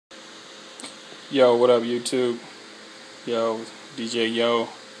Yo, what up YouTube? Yo, DJ Yo.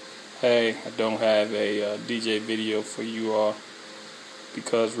 Hey, I don't have a DJ video for you all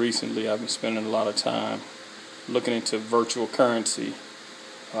because recently I've been spending a lot of time looking into virtual currency,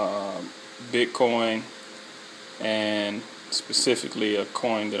 Bitcoin, and specifically a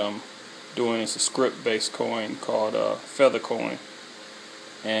coin that I'm doing. It's a Scrypt based coin called Feathercoin,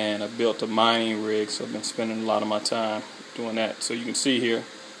 and I built a mining rig, so I've been spending a lot of my time doing that. So you can see here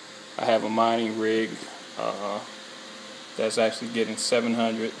I have a mining rig that's actually getting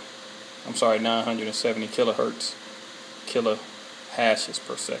 970 kilohertz, hashes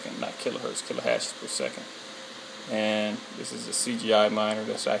per second, not kilohertz, hashes per second. And this is a CGI miner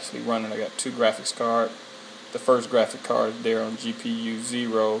that's actually running. I got two graphics cards. The first graphic card there on GPU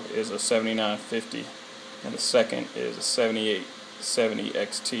 0 is a 7950, and the second is a 7870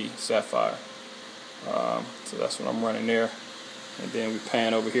 XT Sapphire. So that's what I'm running there. And then we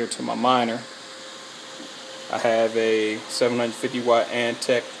pan over here to my miner. I have a 750 watt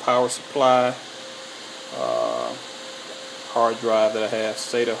Antec power supply, hard drive that I have,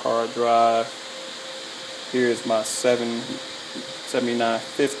 SATA hard drive. Here's my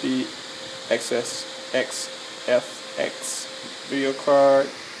 7950 XFX video card,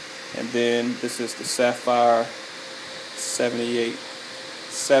 and then this is the Sapphire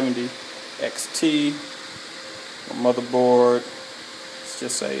 7870 XT. My motherboard, it's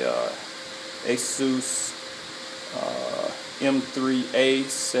just a Asus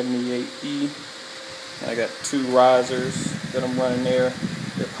M3A78E. And I got two risers that I'm running there.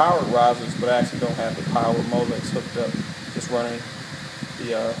 They're powered risers, but I actually don't have the power molex hooked up. Just running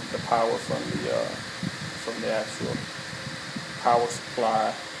the power from the actual power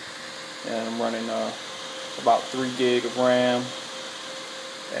supply. And I'm running about 3 gig of RAM,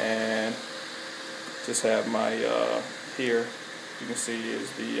 and just have my here you can see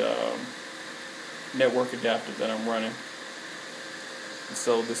is the network adapter that I'm running. And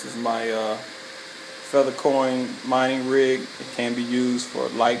so this is my Feathercoin mining rig. It can be used for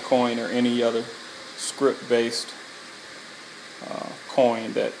Litecoin or any other Scrypt based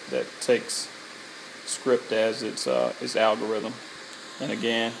coin that takes Scrypt as its algorithm. And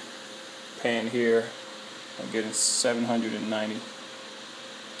again, paying here, I'm getting 790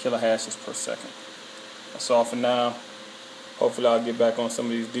 kilohashes per second. That's all for now. Hopefully I'll get back on some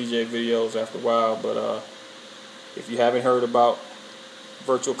of these DJ videos after a while, but if you haven't heard about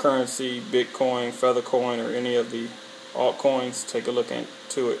virtual currency, Bitcoin, Feathercoin, or any of the altcoins, take a look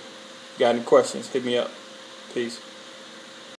into it. If you got any questions, hit me up. Peace.